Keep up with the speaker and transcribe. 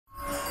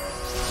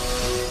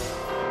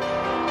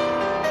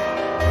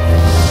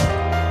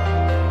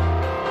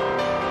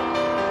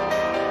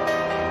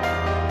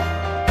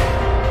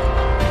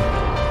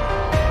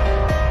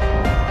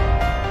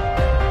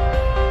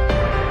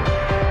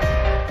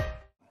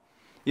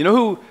You know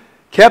who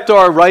kept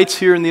our rights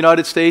here in the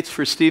United States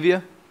for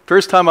stevia?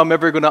 First time I'm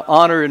ever going to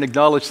honor and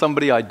acknowledge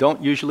somebody I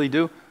don't usually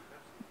do.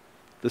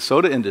 The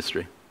soda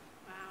industry.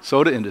 Wow.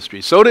 Soda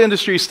industry. Soda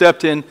industry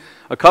stepped in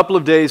a couple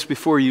of days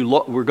before you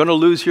were going to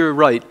lose your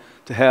right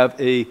to have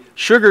a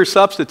sugar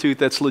substitute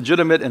that's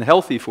legitimate and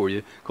healthy for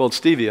you, called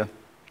stevia,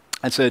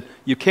 and said,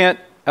 you can't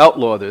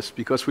outlaw this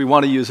because we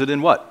want to use it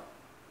in what?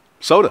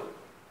 Soda.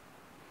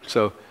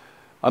 So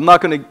I'm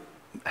not going to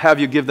have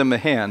you give them a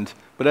hand,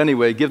 but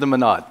anyway, give them a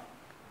nod.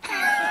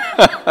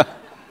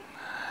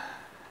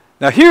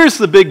 Now here's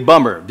the big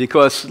bummer,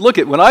 because look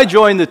at, when I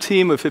joined the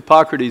team of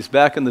Hippocrates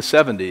back in the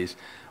 70s,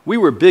 we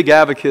were big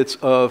advocates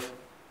of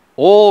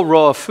all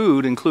raw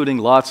food, including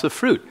lots of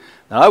fruit.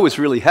 Now I was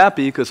really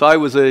happy because I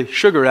was a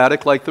sugar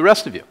addict like the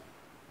rest of you.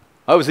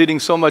 I was eating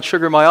so much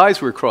sugar my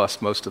eyes were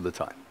crossed most of the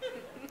time.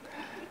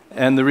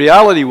 And the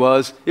reality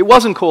was, it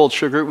wasn't called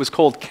sugar, it was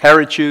called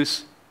carrot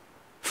juice,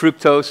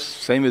 fructose,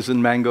 same as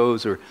in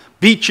mangoes, or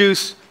beet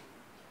juice.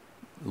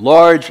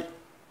 Large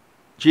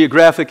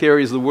geographic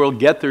areas of the world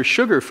get their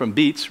sugar from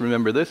beets,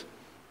 remember this,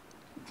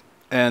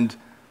 and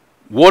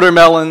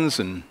watermelons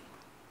and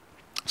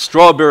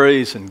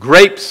strawberries and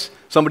grapes.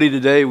 Somebody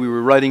today, we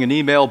were writing an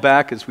email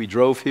back as we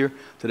drove here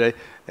today,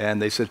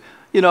 and they said,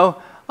 you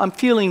know, I'm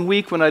feeling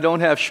weak when I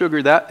don't have sugar,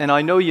 and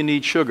I know you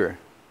need sugar.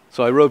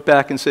 So I wrote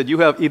back and said, you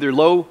have either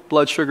low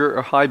blood sugar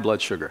or high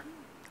blood sugar.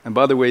 And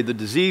by the way, the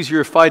disease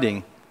you're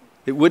fighting,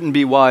 it wouldn't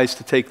be wise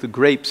to take the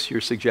grapes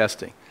you're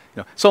suggesting.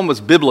 You know, it's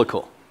almost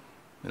biblical.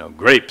 You know,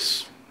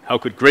 grapes. How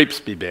could grapes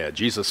be bad?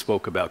 Jesus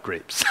spoke about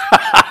grapes.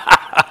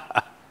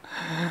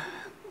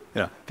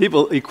 You know,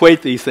 people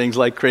equate these things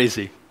like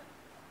crazy.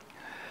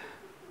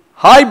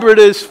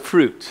 Hybridized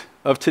fruit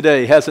of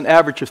today has an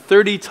average of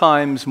 30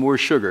 times more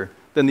sugar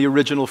than the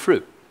original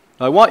fruit.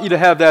 Now, I want you to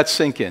have that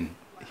sink in,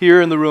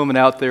 here in the room and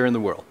out there in the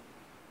world.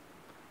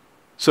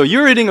 So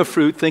you're eating a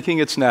fruit thinking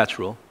it's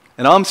natural,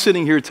 and I'm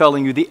sitting here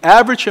telling you the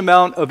average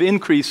amount of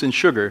increase in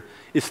sugar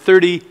is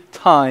 30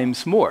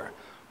 times more.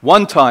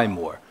 1 time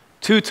more,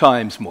 2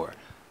 times more,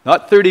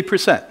 not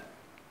 30%.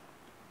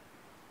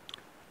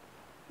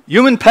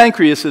 Human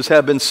pancreases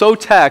have been so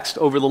taxed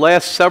over the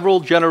last several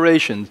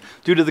generations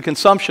due to the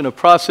consumption of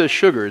processed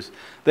sugars,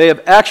 they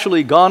have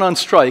actually gone on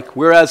strike,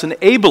 whereas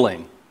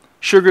enabling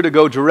sugar to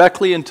go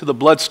directly into the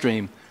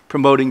bloodstream,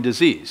 promoting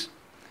disease.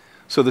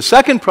 So the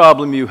second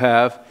problem you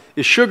have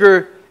is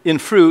sugar in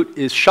fruit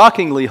is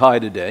shockingly high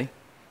today.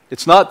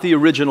 It's not the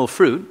original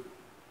fruit.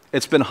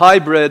 It's been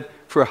hybrid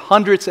for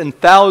hundreds and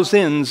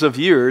thousands of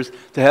years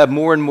to have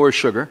more and more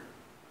sugar.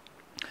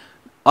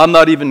 I'm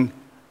not even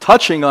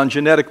touching on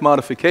genetic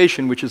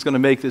modification, which is going to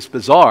make this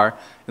bizarre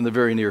in the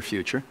very near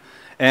future.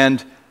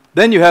 And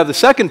then you have the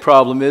second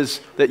problem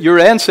is that your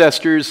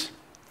ancestors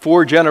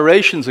 4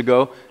 generations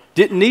ago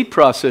didn't eat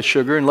processed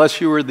sugar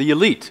unless you were the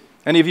elite.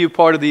 Any of you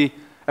part of the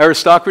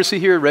aristocracy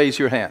here? Raise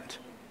your hand.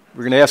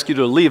 We're going to ask you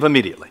to leave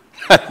immediately.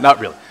 Not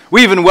really.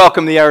 We even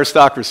welcome the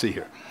aristocracy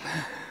here.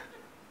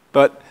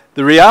 But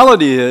the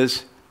reality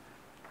is,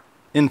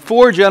 in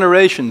 4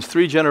 generations,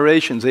 3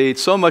 generations, they ate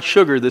so much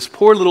sugar, this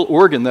poor little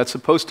organ that's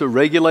supposed to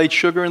regulate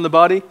sugar in the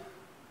body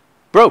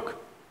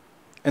broke.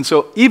 And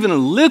so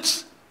even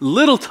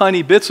little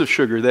tiny bits of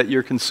sugar that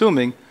you're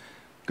consuming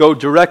go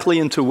directly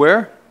into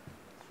where?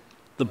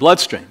 The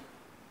bloodstream.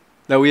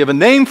 Now we have a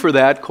name for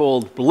that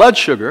called blood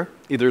sugar,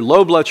 either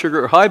low blood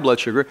sugar or high blood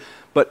sugar,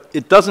 but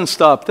it doesn't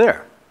stop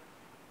there.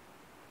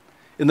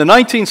 In the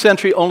 19th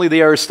century, only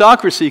the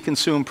aristocracy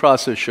consumed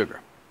processed sugar.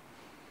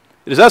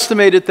 It is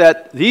estimated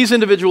that these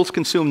individuals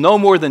consume no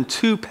more than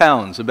 2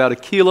 pounds, about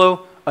 1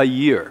 kilo a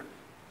year.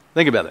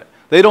 Think about that.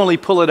 They'd only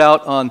pull it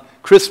out on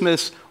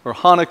Christmas or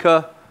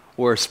Hanukkah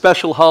or a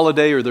special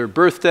holiday or their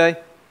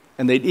birthday,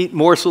 and they'd eat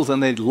morsels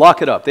and they'd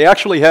lock it up. They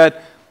actually had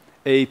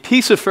a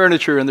piece of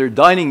furniture in their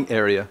dining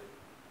area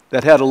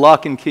that had a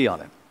lock and key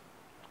on it,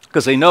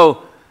 because they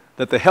know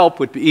that the help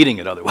would be eating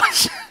it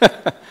otherwise.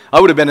 I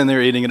would have been in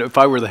there eating it if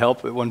I were the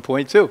help at one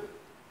point too.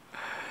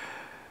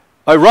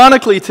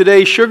 Ironically,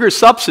 today, sugar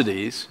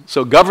subsidies,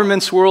 so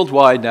governments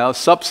worldwide now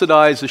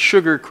subsidize the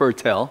sugar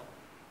cartel.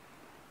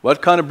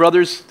 What kind of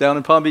brothers down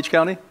in Palm Beach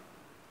County?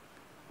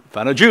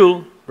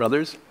 Fanajul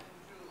brothers.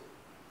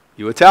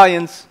 You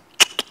Italians.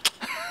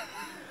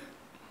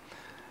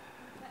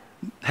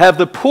 Have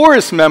the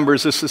poorest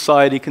members of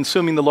society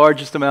consuming the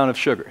largest amount of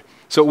sugar.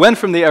 So it went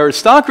from the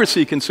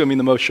aristocracy consuming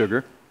the most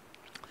sugar,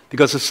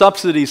 because of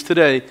subsidies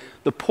today,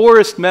 the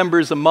poorest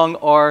members among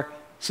our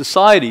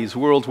societies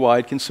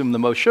worldwide consume the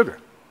most sugar.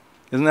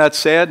 Isn't that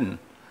sad? And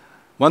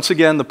once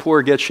again, the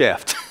poor get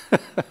shafted.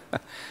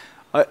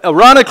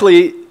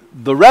 Ironically,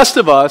 the rest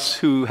of us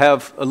who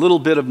have a little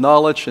bit of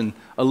knowledge and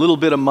a little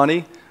bit of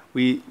money,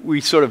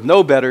 we sort of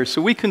know better,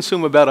 so we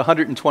consume about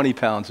 120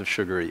 pounds of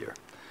sugar a year.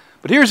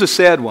 But here's a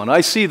sad one.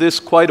 I see this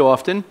quite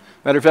often.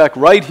 Matter of fact,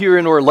 right here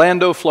in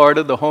Orlando,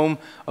 Florida, the home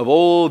of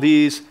all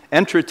these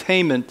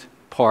entertainment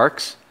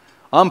parks,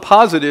 I'm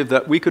positive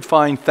that we could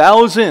find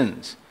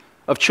thousands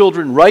of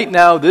children right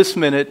now, this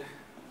minute,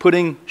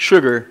 putting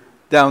sugar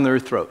down their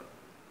throat.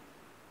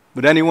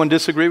 Would anyone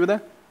disagree with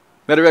that?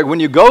 Matter of fact, when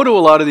you go to a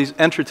lot of these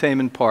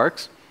entertainment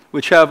parks,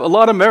 which have a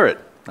lot of merit,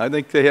 I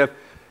think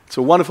it's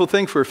a wonderful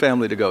thing for a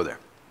family to go there.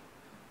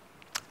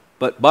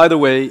 But by the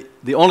way,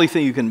 the only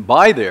thing you can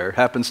buy there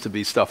happens to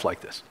be stuff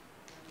like this.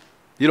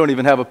 You don't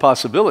even have a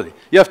possibility.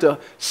 You have to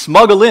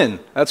smuggle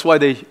in. That's why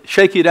they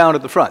shake you down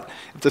at the front.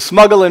 You have to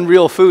smuggle in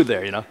real food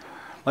there, you know.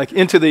 Like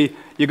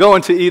you go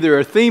into either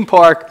a theme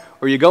park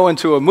or you go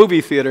into a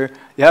movie theater,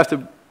 you have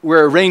to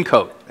wear a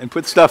raincoat and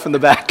put stuff in the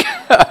back.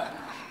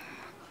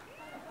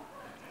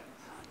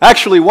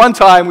 Actually, one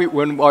time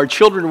when our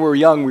children were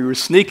young, we were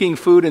sneaking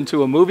food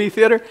into a movie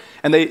theater,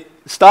 and they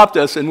stopped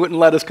us and wouldn't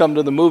let us come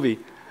to the movie.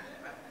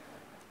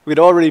 We'd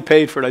already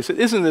paid for it. I said,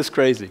 "Isn't this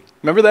crazy?"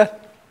 Remember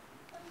that?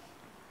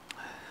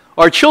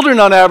 Our children,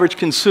 on average,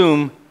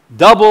 consume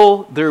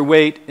double their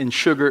weight in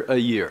sugar a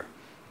year.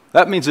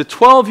 That means a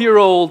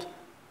 12-year-old,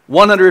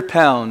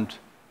 100-pound,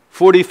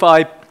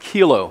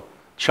 45-kilo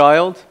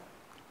child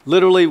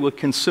literally would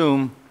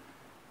consume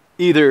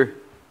either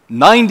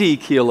 90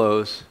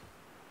 kilos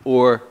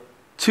or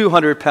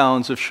 200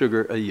 pounds of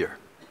sugar a year.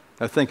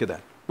 Now think of that.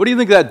 What do you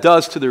think that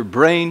does to their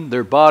brain,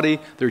 their body,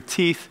 their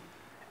teeth,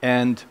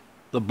 and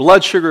the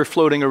blood sugar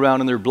floating around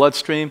in their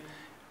bloodstream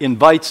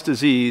invites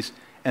disease,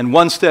 and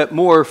one step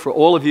more for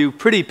all of you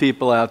pretty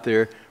people out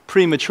there,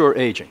 premature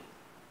aging.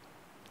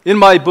 In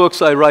my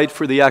books I write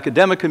for the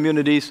academic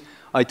communities,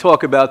 I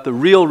talk about the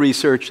real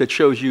research that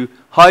shows you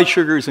high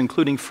sugars,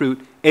 including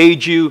fruit,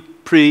 age you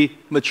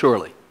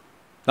prematurely.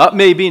 Not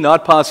maybe,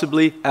 not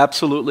possibly,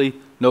 absolutely,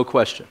 no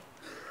question.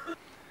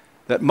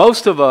 That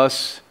most of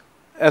us,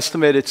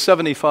 estimated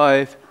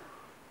 75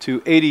 to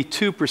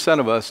 82%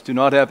 of us, do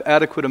not have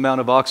adequate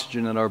amount of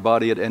oxygen in our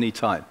body at any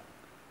time.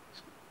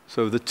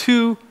 So the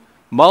two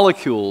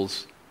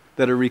molecules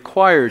that are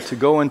required to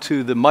go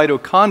into the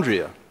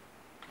mitochondria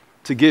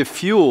to give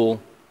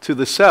fuel to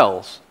the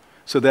cells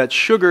so that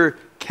sugar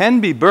can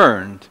be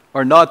burned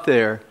are not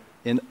there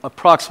in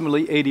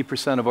approximately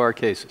 80% of our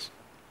cases.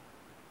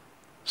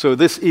 So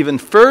this even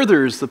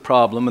furthers the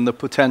problem and the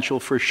potential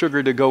for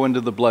sugar to go into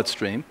the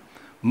bloodstream.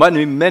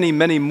 Many, many,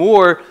 many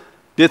more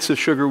bits of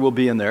sugar will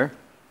be in there,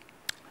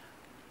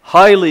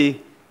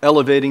 highly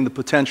elevating the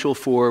potential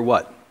for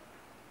what?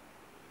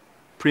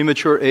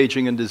 Premature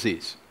aging and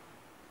disease.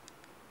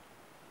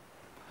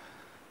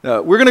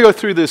 Now, we're going to go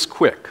through this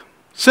quick.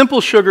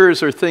 Simple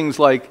sugars are things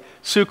like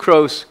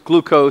sucrose,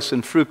 glucose,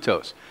 and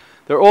fructose.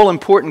 They're all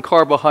important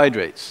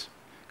carbohydrates,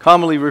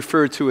 commonly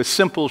referred to as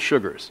simple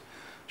sugars.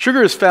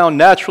 Sugar is found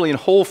naturally in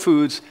whole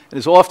foods and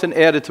is often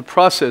added to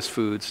processed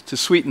foods to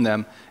sweeten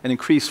them and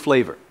increase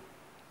flavor.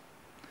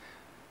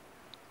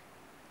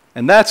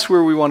 And that's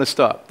where we want to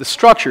stop. The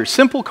structure.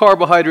 Simple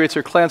carbohydrates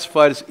are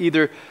classified as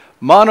either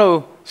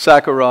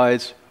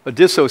monosaccharides or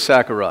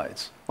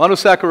disosaccharides.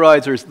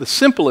 Monosaccharides are the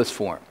simplest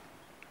form.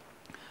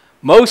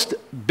 Most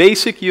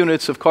basic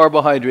units of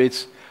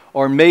carbohydrates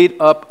are made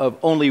up of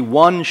only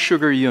one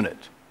sugar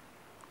unit.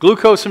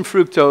 Glucose and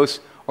fructose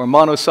are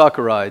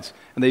monosaccharides,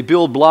 and they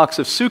build blocks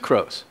of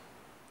sucrose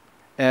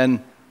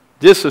and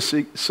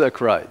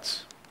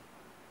disosaccharides.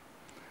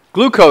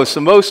 Glucose,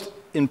 the most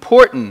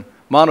important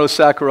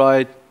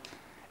monosaccharide,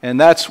 and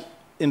that's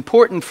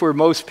important for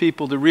most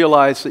people to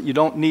realize that you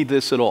don't need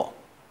this at all.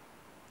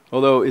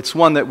 Although it's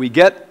one that we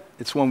get,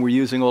 it's one we're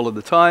using all of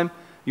the time,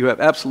 you have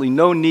absolutely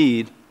no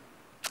need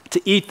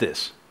to eat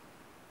this.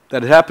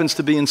 That it happens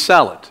to be in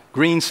salad.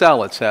 Green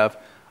salads have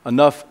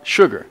enough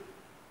sugar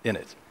in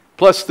it.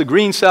 Plus, the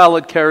green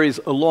salad carries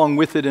along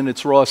with it in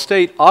its raw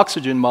state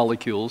oxygen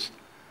molecules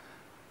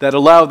that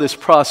allow this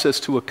process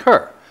to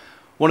occur.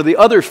 One of the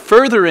other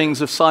furtherings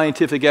of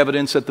scientific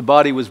evidence that the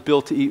body was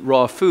built to eat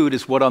raw food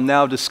is what I'm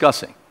now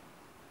discussing.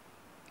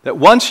 That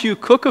once you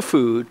cook a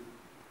food,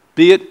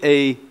 be it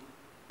a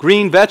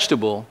green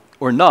vegetable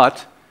or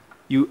not,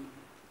 you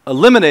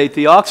eliminate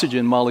the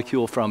oxygen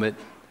molecule from it,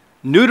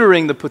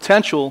 neutering the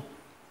potential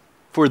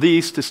for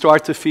these to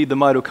start to feed the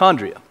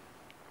mitochondria.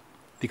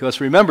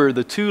 Because remember,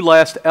 the two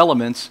last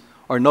elements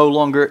are no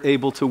longer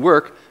able to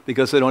work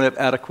because they don't have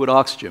adequate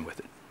oxygen with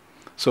it.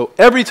 So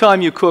every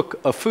time you cook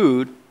a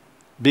food,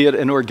 be it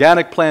an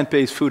organic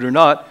plant-based food or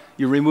not,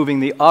 you're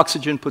removing the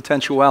oxygen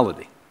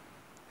potentiality.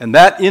 And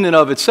that in and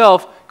of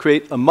itself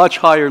creates a much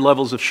higher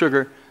levels of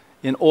sugar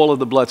in all of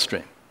the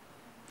bloodstream.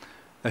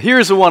 Now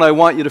here's the one I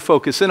want you to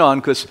focus in on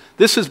because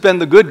this has been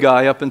the good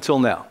guy up until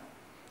now.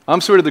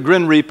 I'm sort of the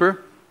Grim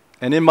Reaper.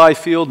 And in my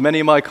field, many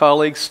of my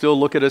colleagues still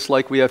look at us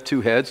like we have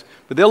two heads,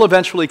 but they'll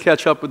eventually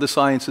catch up with the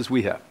sciences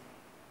we have.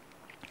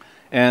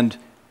 And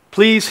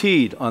please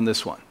heed on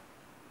this one.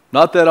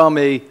 Not that I'm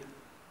a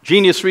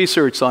genius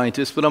research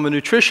scientist, but I'm a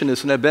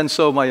nutritionist, and I've been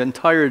so my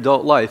entire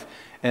adult life.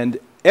 And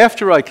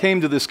after I came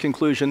to this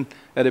conclusion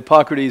at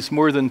Hippocrates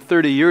more than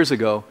 30 years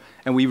ago,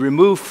 and we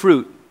removed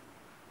fruit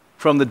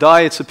from the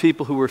diets of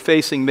people who were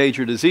facing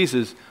major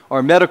diseases,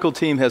 our medical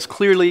team has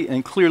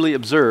clearly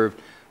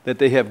observed that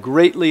they have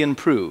greatly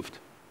improved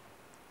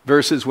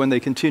versus when they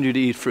continue to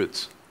eat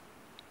fruits.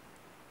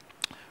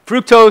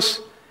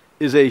 Fructose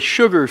is a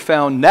sugar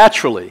found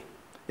naturally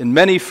in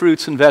many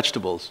fruits and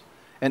vegetables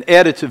and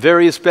added to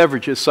various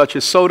beverages such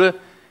as soda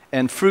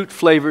and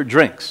fruit-flavored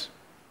drinks.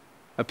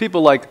 Now,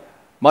 people like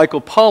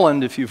Michael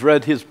Pollan, if you've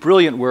read his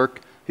brilliant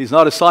work, he's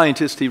not a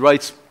scientist, he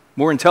writes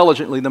more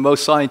intelligently than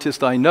most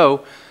scientists I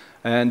know,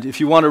 and if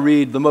you want to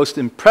read the most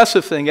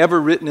impressive thing ever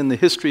written in the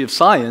history of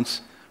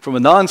science from a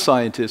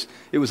non-scientist,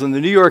 it was in the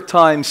New York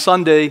Times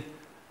Sunday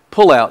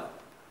pullout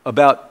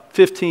about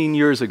 15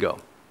 years ago.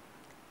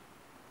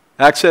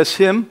 Access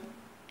him,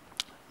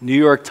 New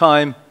York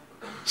Times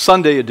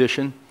Sunday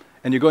edition,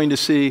 and you're going to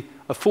see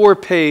a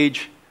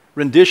 4-page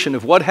rendition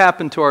of what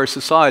happened to our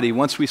society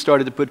once we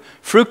started to put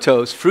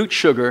fructose, fruit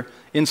sugar,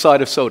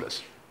 inside of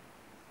sodas.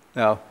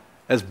 Now,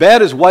 as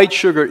bad as white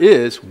sugar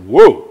is,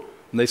 whoa,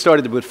 when they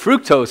started to put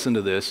fructose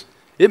into this,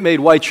 it made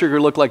white sugar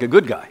look like a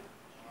good guy.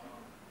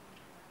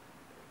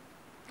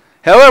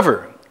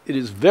 However, it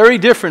is very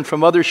different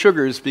from other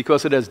sugars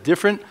because it has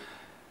different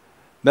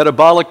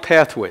metabolic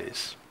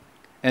pathways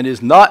and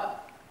is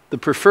not the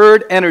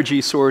preferred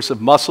energy source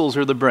of muscles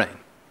or the brain.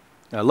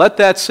 Now let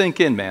that sink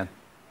in, man.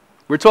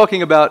 We're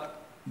talking about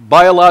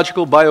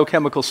biological,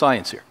 biochemical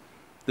science here.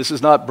 This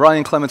is not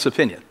Brian Clement's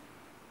opinion.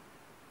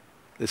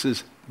 This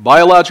is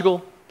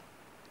biological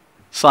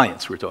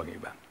science we're talking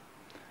about.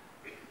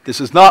 This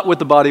is not what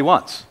the body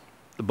wants.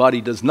 The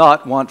body does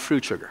not want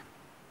fruit sugar.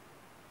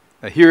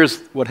 Now here's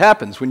what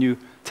happens when you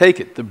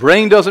take it. The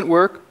brain doesn't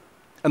work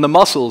and the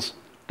muscles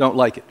don't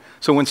like it.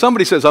 So when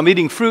somebody says, I'm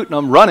eating fruit and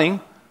I'm running,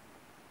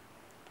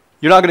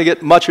 you're not going to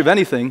get much of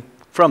anything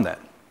from that.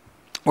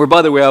 Or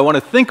by the way, I want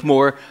to think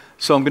more,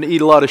 so I'm going to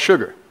eat a lot of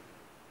sugar.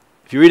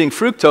 If you're eating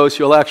fructose,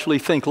 you'll actually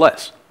think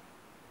less.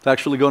 It's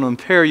actually going to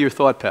impair your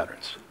thought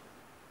patterns.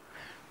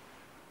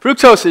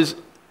 Fructose is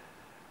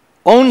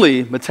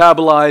only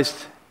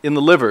metabolized in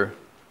the liver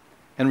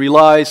and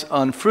relies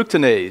on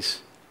fructonase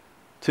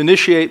to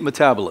initiate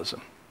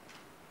metabolism.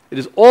 It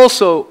is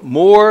also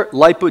more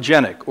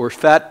lipogenic, or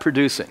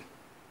fat-producing.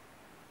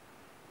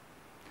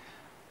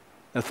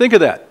 Now think of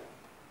that.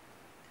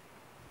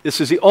 This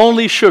is the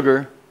only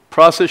sugar,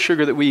 processed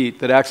sugar that we eat,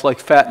 that acts like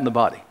fat in the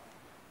body.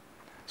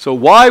 So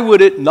why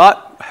would it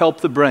not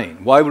help the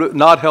brain? Why would it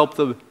not help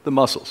the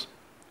muscles?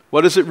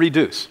 What does it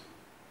reduce?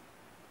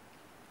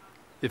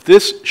 If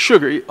this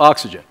sugar,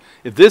 oxygen,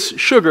 if this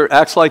sugar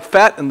acts like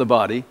fat in the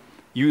body,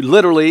 you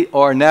literally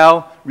are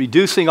now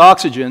reducing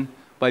oxygen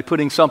by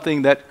putting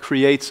something that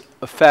creates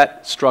a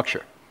fat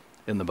structure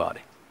in the body.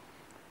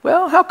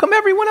 Well, how come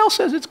everyone else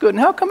says it's good? And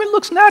how come it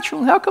looks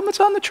natural? And how come it's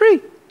on the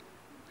tree?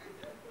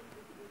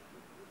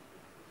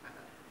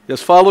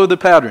 Just follow the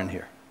pattern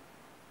here.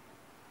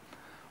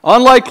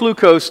 Unlike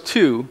glucose,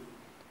 too,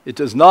 it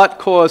does not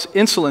cause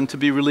insulin to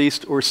be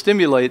released or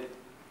stimulate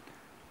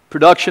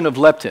production of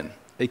leptin,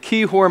 a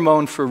key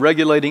hormone for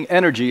regulating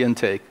energy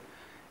intake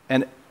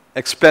and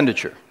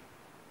expenditure.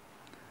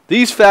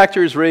 These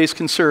factors raise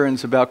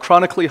concerns about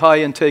chronically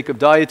high intake of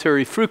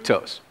dietary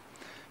fructose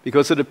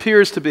because it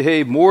appears to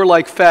behave more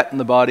like fat in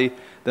the body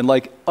than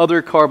like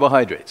other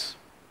carbohydrates.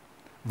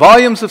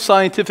 Volumes of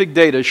scientific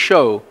data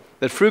show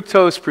that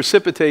fructose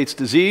precipitates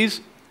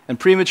disease and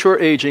premature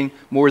aging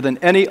more than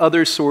any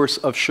other source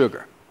of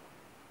sugar.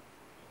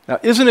 Now,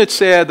 isn't it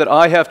sad that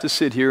I have to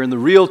sit here in the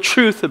Real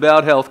Truth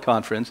About Health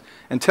conference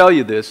and tell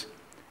you this,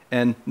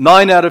 and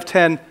 9 out of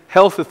 10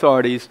 health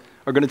authorities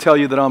are going to tell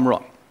you that I'm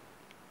wrong?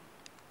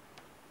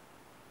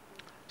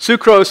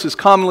 Sucrose is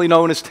commonly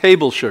known as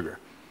table sugar.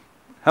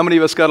 How many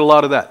of us got a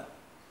lot of that?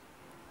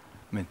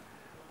 I mean,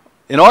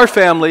 in our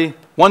family,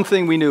 one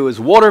thing we knew is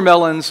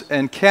watermelons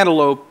and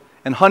cantaloupe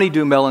and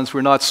honeydew melons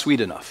were not sweet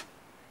enough.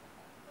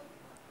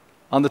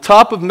 On the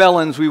top of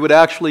melons, we would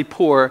actually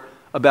pour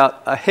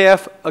about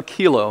 ½ a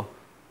kilo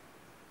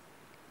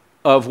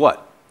of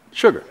what?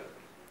 Sugar.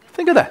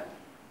 Think of that.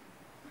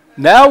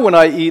 Now when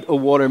I eat a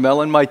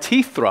watermelon, my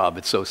teeth throb.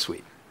 It's so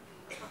sweet.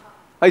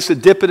 I used to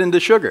dip it into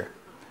sugar.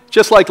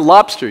 Just like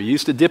lobster, you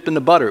used to dip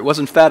into butter. It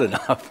wasn't fat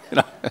enough. You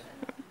know?